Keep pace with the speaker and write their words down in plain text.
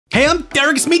Hey, I'm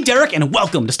Derek, it's me, Derek, and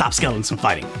welcome to Stop Skeletons from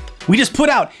Fighting. We just put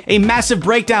out a massive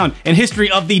breakdown and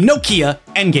history of the Nokia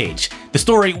N-Gage. The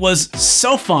story was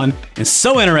so fun and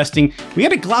so interesting, we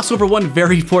had to gloss over one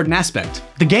very important aspect,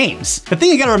 the games. The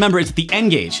thing you gotta remember is that the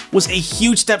N-Gage was a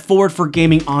huge step forward for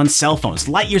gaming on cell phones,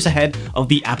 light years ahead of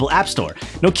the Apple App Store.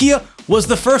 Nokia was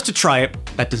the first to try it.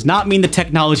 That does not mean the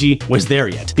technology was there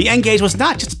yet. The N-Gage was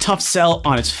not just a tough sell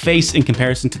on its face in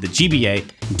comparison to the GBA,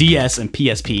 DS, and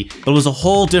PSP, but it was a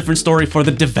whole different story for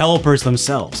the developers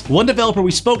themselves. One developer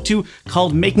we spoke to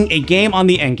called making a game on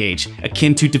the N-Gage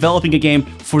akin to developing a game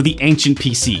for the ancient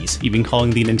PCs, even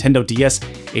calling the Nintendo DS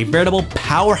a veritable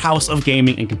powerhouse of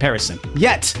gaming in comparison.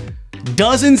 Yet,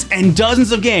 dozens and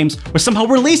dozens of games were somehow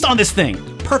released on this thing,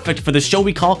 perfect for the show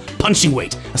we call Punching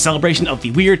Weight, a celebration of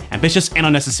the weird, ambitious, and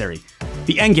unnecessary.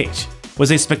 The N-Gage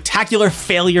was a spectacular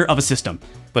failure of a system,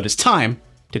 but it's time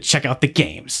to check out the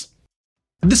games.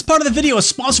 This part of the video is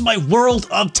sponsored by World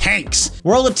of Tanks.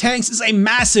 World of Tanks is a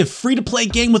massive free-to-play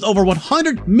game with over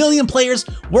 100 million players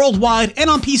worldwide and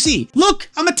on PC. Look,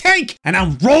 I'm a tank, and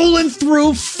I'm rolling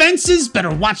through fences,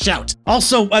 better watch out.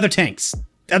 Also, other tanks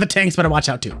better watch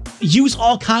out too. Use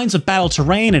all kinds of battle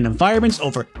terrain and environments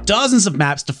over dozens of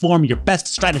maps to form your best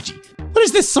strategy. What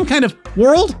is this, some kind of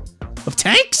world of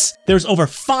tanks? There's over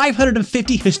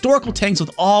 550 historical tanks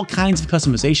with all kinds of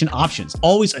customization options.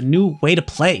 Always a new way to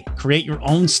play. Create your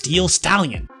own steel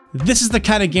stallion. This is the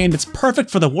kind of game that's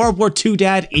perfect for the World War II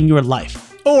dad in your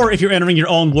life. Or if you're entering your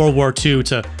own World War II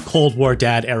to Cold War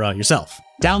dad era yourself.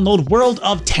 Download World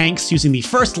of Tanks using the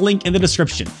first link in the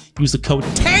description. Use the code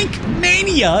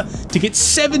TANKMANIA to get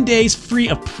 7 days free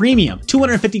of premium,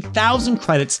 250,000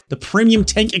 credits, the premium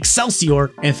tank Excelsior,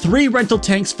 and 3 rental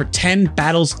tanks for 10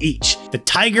 battles each. The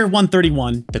Tiger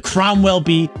 131, the Cromwell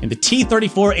B, and the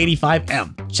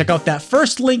T-3485M. Check out that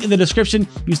first link in the description,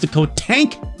 use the code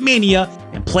TANKMANIA,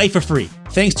 and play for free.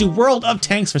 Thanks to World of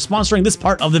Tanks for sponsoring this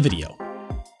part of the video.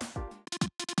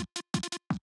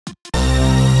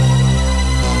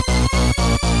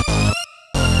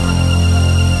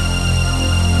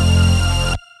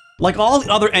 Like all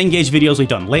the other N-Gage videos we've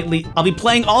done lately, I'll be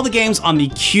playing all the games on the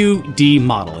QD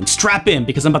model, and strap in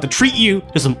because I'm about to treat you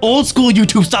to some old school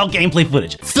YouTube style gameplay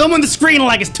footage. Filming the screen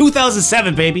like it's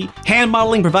 2007, baby. Hand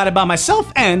modeling provided by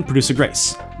myself and producer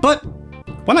Grace. But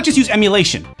why not just use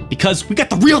emulation? Because we got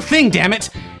the real thing, damn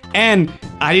it! And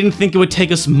I didn't think it would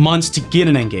take us months to get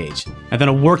an N-Gage, and then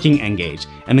a working N-Gage,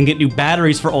 and then get new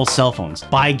batteries for old cell phones,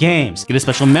 buy games, get a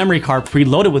special memory card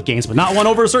preloaded with games, but not one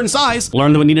over a certain size,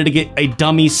 learn that we needed to get a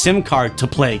dummy SIM card to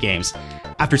play games.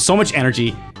 After so much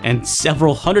energy and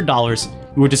several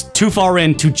 $100s, we were just too far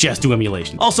in to just do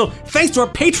emulation. Also, thanks to our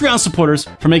Patreon supporters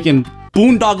for making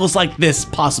boondoggles like this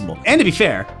possible. And to be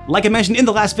fair, like I mentioned in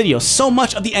the last video, so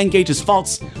much of the N-Gage's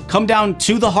faults come down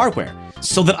to the hardware,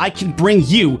 so that I can bring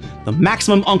you the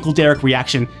maximum Uncle Derek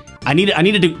reaction. I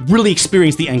needed to really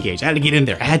experience the N-Gage. I had to get in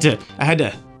there. I had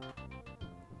to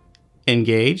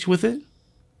engage with it.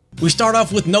 We start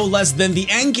off with no less than the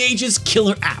N-Gage's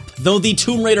killer app. Though the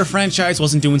Tomb Raider franchise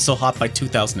wasn't doing so hot by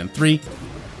 2003,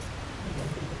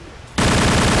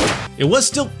 it was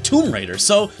still Tomb Raider,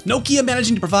 so Nokia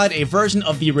managing to provide a version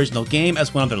of the original game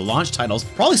as one of their launch titles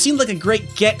probably seemed like a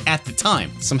great get at the time,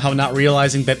 somehow not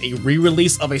realizing that a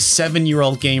re-release of a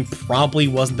 7-year-old game probably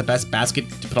wasn't the best basket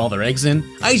to put all their eggs in.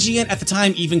 IGN at the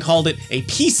time even called it a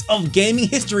piece of gaming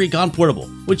history gone portable,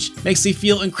 which makes me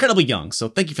feel incredibly young, so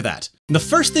thank you for that. The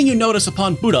first thing you notice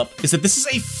upon boot up is that this is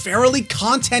a fairly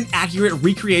content-accurate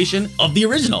recreation of the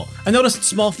original. I noticed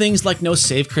small things like no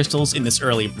save crystals in this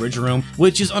early bridge room,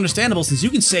 which is understandable since you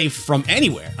can save from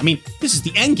anywhere. I mean, this is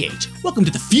the N-Gage. Welcome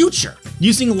to the future!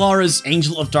 Using Laura's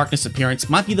Angel of Darkness appearance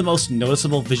might be the most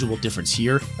noticeable visual difference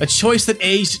here, a choice that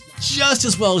aged just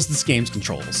as well as this game's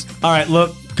controls. Alright,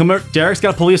 look, come here, Derek's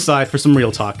gotta pull you aside for some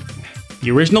real talk.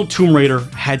 The original Tomb Raider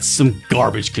had some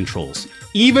garbage controls.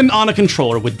 Even on a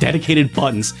controller with dedicated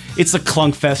buttons, it's a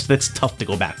clunk fest that's tough to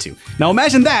go back to. Now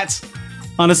imagine that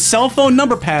on a cell phone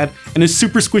number pad and a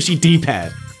super squishy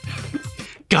D-pad.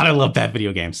 God, I love bad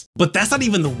video games. But that's not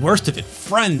even the worst of it.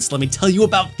 Friends, let me tell you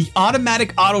about the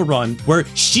automatic auto run where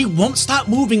she won't stop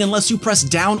moving unless you press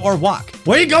down or walk.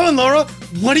 Where are you going, Laura?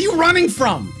 What are you running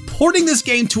from? Porting this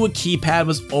game to a keypad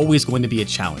was always going to be a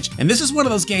challenge, and this is one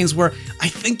of those games where I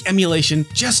think emulation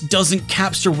just doesn't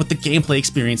capture what the gameplay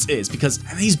experience is, because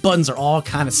these buttons are all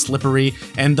kind of slippery,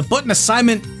 and the button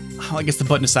assignment, well, I guess the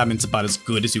button assignment's about as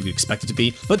good as you would expect it to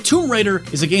be, but Tomb Raider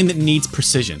is a game that needs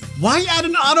precision. Why add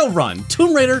an auto run?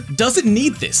 Tomb Raider doesn't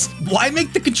need this. Why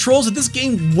make the controls of this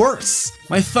game worse?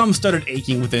 My thumb started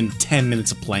aching within 10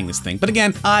 minutes of playing this thing, but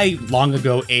again, I long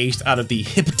ago aged out of the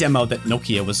hip demo that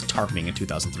Nokia was targeting in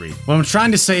 2003. What I'm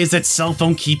trying to say is that cell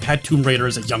phone keypad Tomb Raider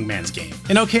is a young man's game.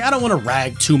 And okay, I don't want to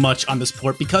rag too much on this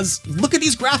port because look at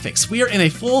these graphics. We are in a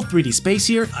full 3D space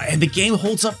here, and the game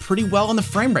holds up pretty well on the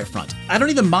frame rate front. I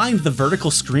don't even mind the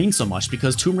vertical screen so much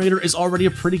because Tomb Raider is already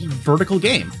a pretty vertical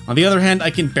game. On the other hand, I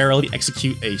can barely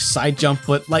execute a side jump,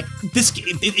 but like this,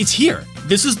 it's here.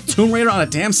 This is Tomb Raider on a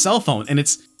damn cell phone, and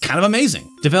it's kind of amazing.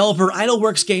 Developer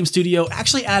Idleworks Game Studio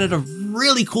actually added a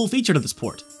really cool feature to this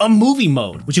port, a movie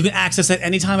mode, which you can access at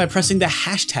any time by pressing the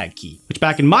hashtag key, which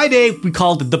back in my day, we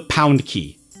called the pound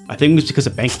key. I think it was because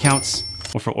of bank accounts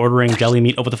or for ordering deli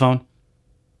meat over the phone.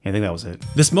 I think that was it.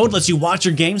 This mode lets you watch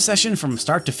your game session from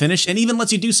start to finish and even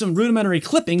lets you do some rudimentary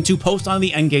clipping to post on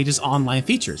the N-Gage's online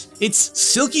features. It's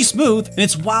silky smooth, and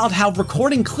it's wild how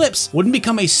recording clips wouldn't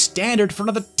become a standard for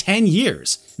another 10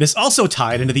 years. This also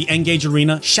tied into the N-Gage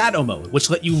Arena Shadow mode, which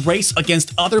let you race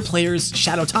against other players'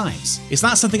 shadow times. It's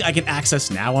not something I can access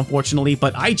now, unfortunately,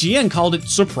 but IGN called it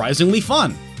surprisingly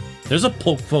fun. There's a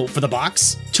pull quote for the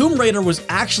box. Tomb Raider was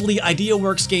actually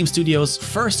Ideaworks Game Studio's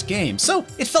first game, so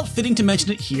it felt fitting to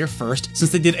mention it here first since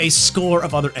they did a score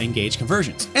of other N-Gage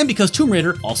conversions. And because Tomb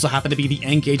Raider also happened to be the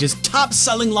N-Gage's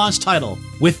top-selling launch title.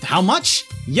 With how much?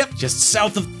 Yep, just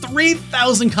south of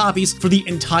 3,000 copies for the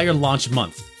entire launch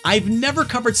month. I've never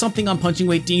covered something on Punching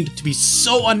Weight deemed to be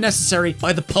so unnecessary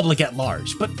by the public at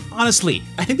large, but honestly,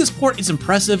 I think this port is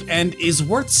impressive and is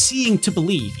worth seeing to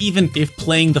believe, even if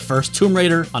playing the first Tomb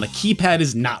Raider on a keypad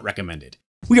is not recommended.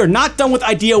 We are not done with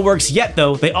Ideaworks yet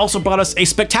though. They also brought us a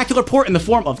spectacular port in the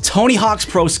form of Tony Hawk's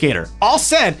Pro Skater. All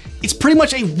said, it's pretty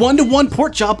much a one-to-one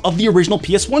port job of the original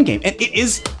PS1 game, and it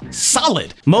is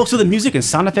solid. Most of the music and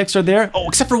sound effects are there, oh,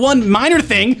 except for one minor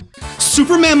thing.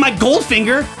 Superman my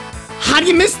Goldfinger. How do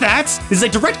you miss that? This is a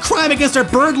direct crime against our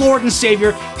bird lord and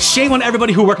savior. Shame on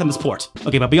everybody who worked on this port.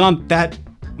 Okay, but beyond that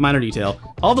minor detail,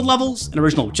 all the levels and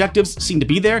original objectives seem to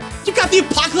be there. You got the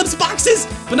apocalypse boxes,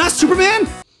 but not Superman?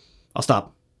 I'll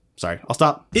stop. Sorry, I'll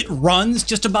stop. It runs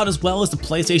just about as well as the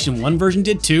PlayStation 1 version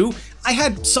did too. I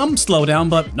had some slowdown,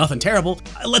 but nothing terrible.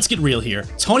 Let's get real here.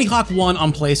 Tony Hawk 1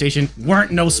 on PlayStation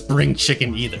weren't no spring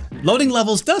chicken either. Loading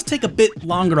levels does take a bit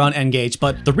longer on N-Gage,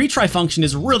 but the retry function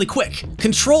is really quick.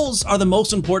 Controls are the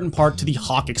most important part to the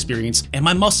Hawk experience, and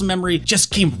my muscle memory just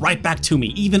came right back to me,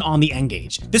 even on the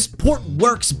N-Gage. This port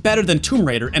works better than Tomb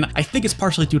Raider, and I think it's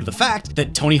partially due to the fact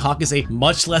that Tony Hawk is a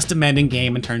much less demanding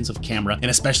game in terms of camera,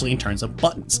 and especially in terms of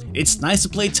buttons. It's nice to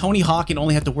play Tony Hawk and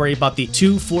only have to worry about the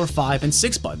 2, 4, 5, and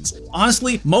 6 buttons.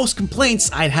 Honestly, most complaints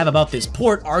I'd have about this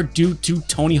port are due to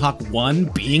Tony Hawk 1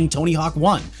 being Tony Hawk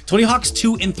 1. Tony Hawks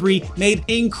 2 and 3 made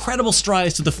incredible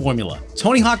strides to the formula.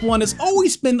 Tony Hawk 1 has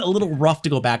always been a little rough to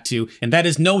go back to, and that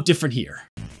is no different here.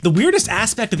 The weirdest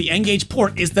aspect of the N-Gage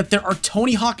port is that there are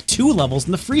Tony Hawk 2 levels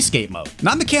in the free skate mode.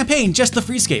 Not in the campaign, just the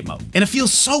free skate mode. And it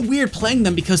feels so weird playing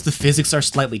them because the physics are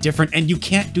slightly different and you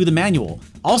can't do the manual.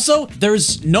 Also,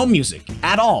 there's no music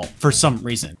at all for some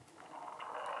reason.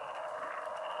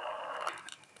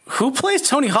 Who plays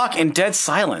Tony Hawk in dead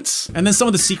silence? And then some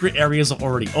of the secret areas are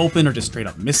already open or just straight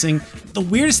up missing. The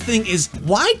weirdest thing is,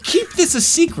 why keep this a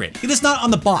secret? It is not on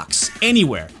the box,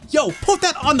 anywhere. Yo, put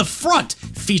that on the front,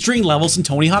 featuring levels in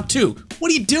Tony Hawk 2.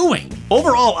 What are you doing?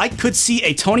 Overall, I could see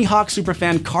a Tony Hawk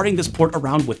superfan carting this port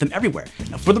around with them everywhere.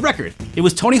 Now, for the record, it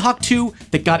was Tony Hawk 2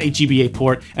 that got a GBA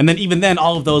port, and then even then,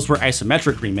 all of those were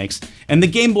isometric remakes, and the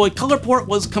Game Boy Color port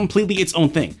was completely its own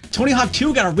thing. Tony Hawk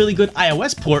 2 got a really good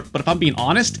iOS port, but if I'm being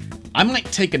honest, I might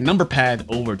take a number pad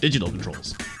over digital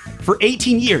controls. For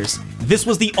 18 years, this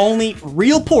was the only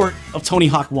real port of Tony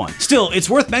Hawk 1. Still, it's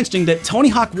worth mentioning that Tony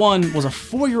Hawk 1 was a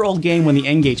 4-year-old game when the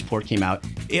N-Gage port came out.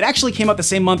 It actually came out the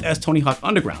same month as Tony Hawk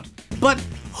Underground. But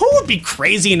who would be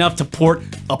crazy enough to port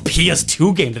a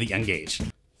PS2 game to the N-Gage?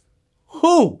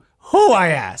 Who, I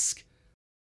ask?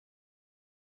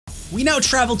 We now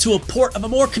travel to a port of a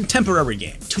more contemporary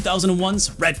game,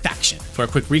 2001's Red Faction. For a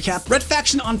quick recap, Red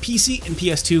Faction on PC and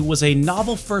PS2 was a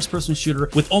novel first-person shooter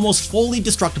with almost fully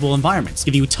destructible environments,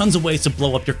 giving you tons of ways to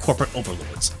blow up your corporate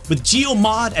overlords. With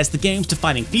GeoMod as the game's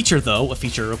defining feature though, a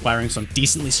feature requiring some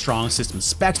decently strong system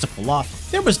specs to pull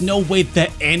off, there was no way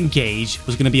that N-Gage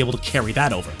was going to be able to carry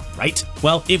that over, right?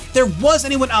 Well, if there was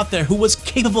anyone out there who was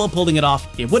capable of pulling it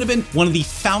off, it would have been one of the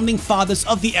founding fathers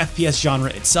of the FPS genre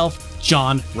itself,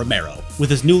 John Romero. With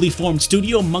his newly formed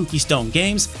studio, Monkey Stone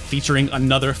Games, featuring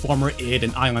another former id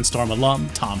and Ion Storm alum,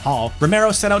 Tom Hall,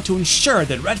 Romero set out to ensure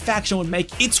that Red Faction would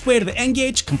make its way to the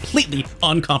N-Gage completely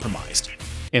uncompromised.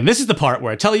 And this is the part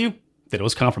where I tell you that it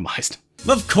was compromised.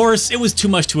 Of course, it was too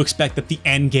much to expect that the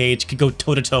N-Gage could go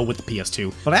toe-to-toe with the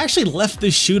PS2, but I actually left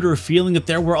this shooter feeling that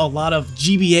there were a lot of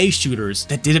GBA shooters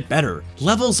that did it better.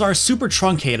 Levels are super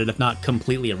truncated if not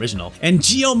completely original, and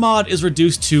Geomod is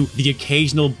reduced to the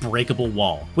occasional breakable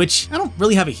wall, which I don't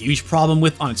really have a huge problem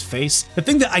with on its face. The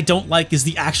thing that I don't like is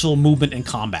the actual movement and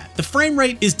combat. The frame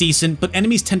rate is decent, but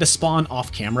enemies tend to spawn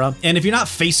off camera, and if you're not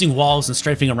facing walls and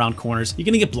strafing around corners, you're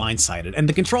gonna get blindsided, and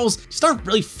the controls just aren't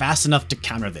really fast enough to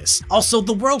counter this. Also,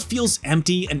 the world feels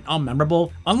empty and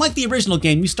unmemorable. Unlike the original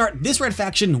game, you start this red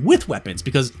faction with weapons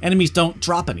because enemies don't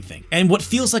drop anything. And what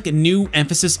feels like a new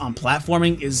emphasis on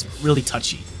platforming is really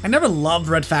touchy. I never loved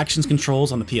Red Faction's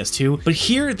controls on the PS2, but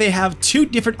here they have two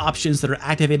different options that are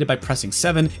activated by pressing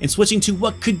 7 and switching to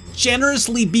what could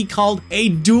generously be called a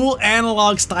dual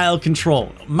analog style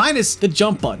control, minus the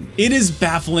jump button. It is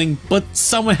baffling, but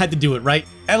someone had to do it, right?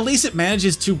 At least it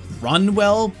manages to run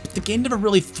well, but the game never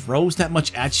really throws that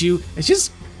much at you. It's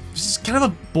just kind of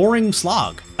a boring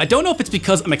slog. I don't know if it's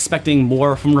because I'm expecting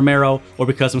more from Romero or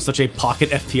because I'm such a pocket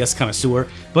FPS connoisseur,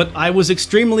 but I was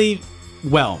extremely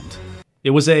whelmed. It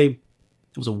was a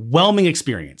whelming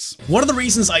experience. One of the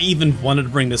reasons I even wanted to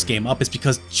bring this game up is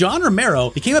because John Romero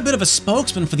became a bit of a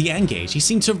spokesman for the N-Gage. He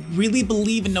seemed to really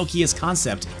believe in Nokia's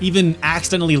concept, even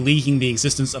accidentally leaking the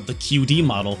existence of the QD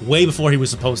model way before he was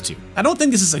supposed to. I don't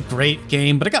think this is a great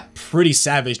game, but it got pretty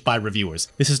savaged by reviewers.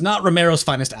 This is not Romero's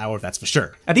finest hour, that's for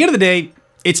sure. At the end of the day,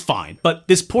 it's fine, but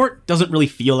this port doesn't really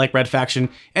feel like Red Faction,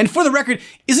 and for the record,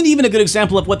 isn't even a good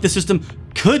example of what this system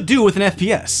could do with an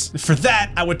FPS. For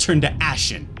that, I would turn to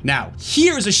Ashen. Now,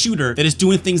 here is a shooter that is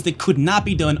doing things that could not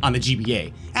be done on the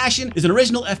GBA. Ashen is an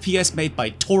original FPS made by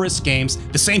Taurus Games,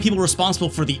 the same people responsible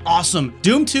for the awesome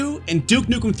Doom 2 and Duke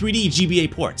Nukem 3D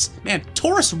GBA ports. Man,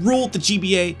 Taurus ruled the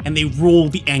GBA and they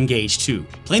ruled the N-Gage too.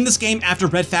 Playing this game after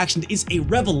Red Faction is a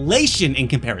revelation in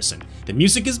comparison. The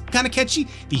music is kind of catchy,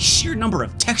 the sheer number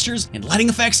of textures and lighting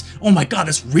effects, oh my god,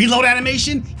 this reload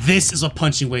animation, this is what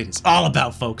punching weight is all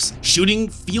about, folks. Shooting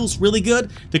feels really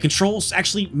good, the controls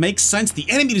actually make sense, the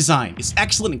enemy design is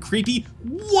excellent and creepy.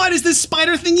 What is this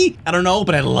spider thingy? I don't know,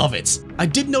 but I love it. I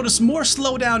did notice more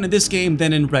slowdown in this game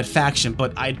than in Red Faction,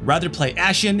 but I'd rather play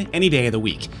Ashen any day of the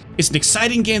week. It's an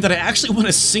exciting game that I actually want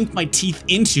to sink my teeth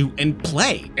into and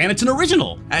play, and it's an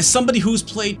original. As somebody who's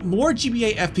played more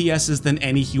GBA FPSs than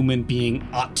any human being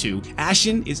ought to,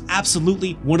 Ashen is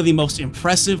absolutely one of the most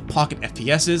impressive pocket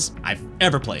FPSs I've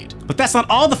ever played. But that's not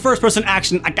all the first-person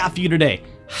action I got for you today.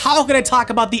 How could I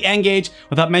talk about the N-Gage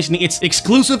without mentioning its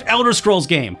exclusive Elder Scrolls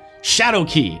game,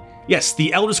 Shadowkey? Yes,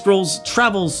 the Elder Scrolls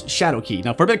Travels Shadowkey.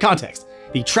 Now, for a bit of context,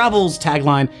 the Travels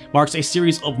tagline marks a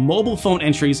series of mobile phone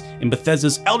entries in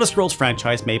Bethesda's Elder Scrolls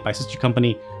franchise made by sister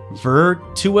company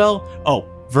Virtual.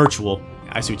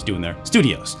 I see what you're doing there.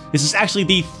 Studios. This is actually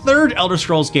the third Elder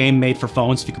Scrolls game made for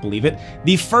phones, if you can believe it.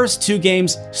 The first two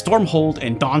games, Stormhold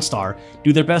and Dawnstar,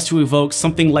 do their best to evoke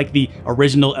something like the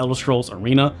original Elder Scrolls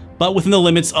Arena, but within the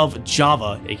limits of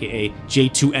Java, aka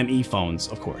J2ME phones,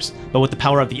 of course. But with the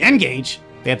power of the N-Gage,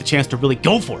 they had the chance to really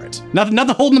go for it. Nothing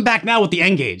holding them back now with the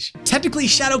N-Gage. Technically,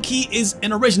 Shadowkey is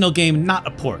an original game, not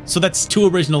a port. So that's two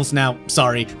originals now,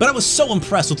 sorry. But I was so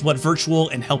impressed with what Virtual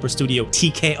and Helper Studio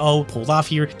TKO pulled off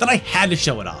here that I had to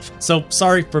show it off. So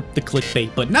sorry for the clickbait,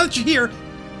 but now that you're here,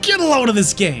 get a load of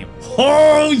this game.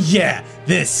 Oh yeah,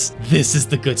 this is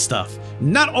the good stuff.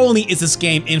 Not only is this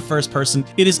game in first person,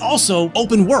 it is also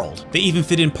open world. They even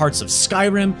fit in parts of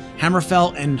Skyrim,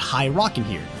 Hammerfell, and High Rock in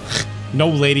here. No,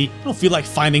 lady, I don't feel like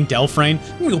finding Delphine.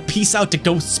 I'm gonna go peace out to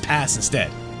Ghost's Pass instead.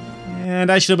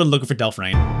 And I should have been looking for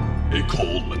Delphine. A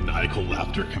cold, maniacal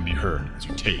laughter can be heard as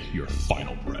you take your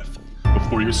final breath.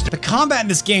 Before you The combat in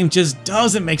this game just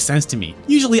doesn't make sense to me.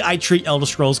 Usually I treat Elder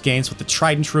Scrolls games with the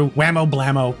tried and true whammo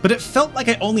blammo, but it felt like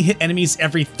I only hit enemies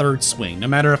every third swing, no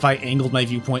matter if I angled my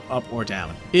viewpoint up or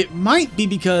down. It might be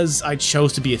because I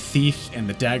chose to be a thief and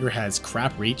the dagger has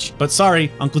crap reach, but sorry,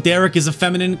 Uncle Derek is a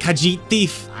feminine Khajiit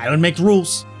thief. I don't make the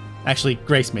rules. Actually,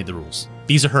 Grace made the rules.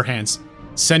 These are her hands.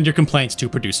 Send your complaints to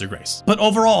producer Grace. But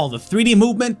overall, the 3D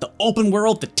movement, the open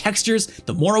world, the textures,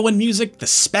 the Morrowind music, the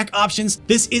spec options,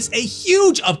 this is a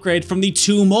huge upgrade from the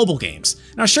two mobile games.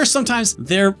 Now sure, sometimes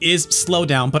there is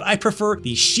slowdown, but I prefer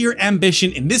the sheer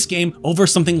ambition in this game over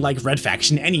something like Red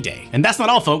Faction any day. And that's not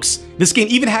all, folks. This game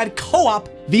even had co-op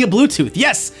via Bluetooth.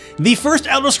 Yes, the first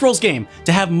Elder Scrolls game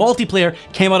to have multiplayer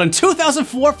came out in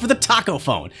 2004 for the Taco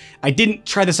phone. I didn't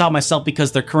try this out myself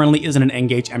because there currently isn't an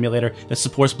N-Gage emulator that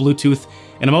supports Bluetooth,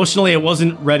 and emotionally I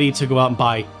wasn't ready to go out and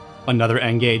buy another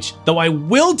N-Gage. Though I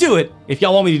will do it if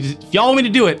y'all want me to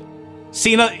do it.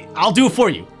 Cena, I'll do it for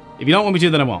you. If you don't want me to,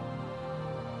 then I won't.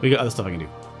 We got other stuff I can do.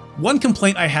 One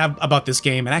complaint I have about this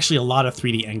game, and actually a lot of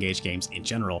 3D N-Gage games in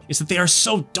general, is that they are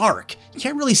so dark. You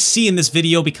can't really see in this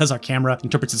video because our camera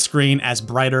interprets the screen as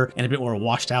brighter and a bit more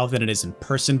washed out than it is in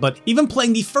person, but even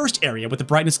playing the first area with the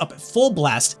brightness up at full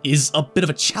blast is a bit of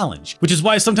a challenge, which is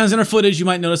why sometimes in our footage you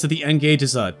might notice that the N-Gage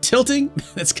is tilting.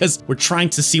 That's because we're trying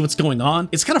to see what's going on.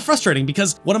 It's kind of frustrating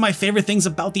because one of my favorite things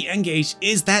about the N-Gage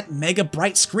is that mega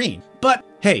bright screen. But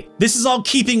hey, this is all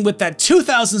keeping with that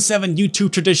 2007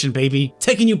 YouTube tradition, baby,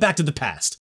 taking you back to the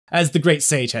past, as the great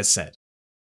sage has said.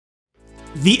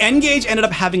 The N-Gage ended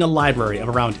up having a library of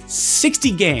around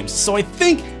 60 games, so I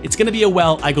think it's gonna be a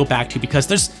well I go back to because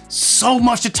there's so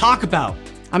much to talk about.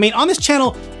 I mean, on this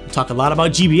channel, we talk a lot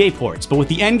about GBA ports, but with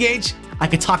the N-Gage, I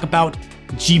could talk about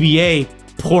GBA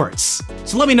ports.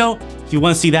 So let me know if you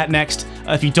want to see that next.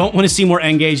 If you don't want to see more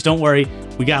N-Gage, don't worry.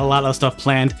 We got a lot of stuff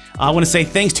planned. I want to say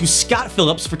thanks to Scott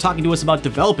Phillips for talking to us about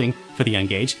developing for the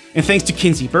N-Gage, and thanks to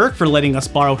Kinsey Burke for letting us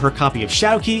borrow her copy of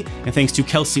Shadowkey, and thanks to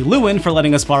Kelsey Lewin for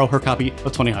letting us borrow her copy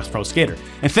of Tony Hawk's Pro Skater.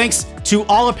 And thanks to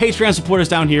all our Patreon supporters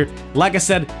down here. Like I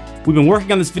said, we've been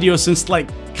working on this video since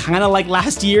kind of like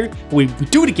last year, but we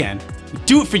do it again. We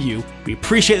do it for you. We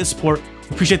appreciate the support.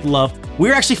 We appreciate the love.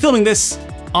 We're actually filming this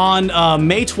on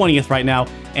May 20th right now,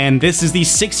 and this is the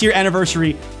 6-year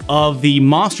anniversary of the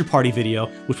Monster Party video,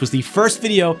 which was the first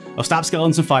video of Stop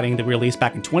Skeletons and Fighting that we released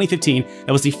back in 2015.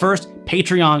 That was the first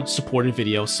Patreon supported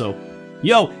video. So,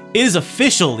 yo, it is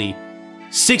officially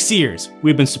 6 years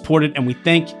we've been supported, and we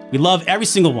love every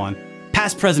single one,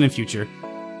 past, present, and future.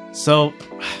 So,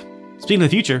 speaking of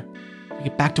the future, we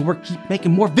get back to work, keep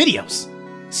making more videos.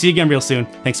 See you again real soon.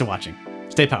 Thanks for watching.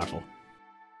 Stay powerful.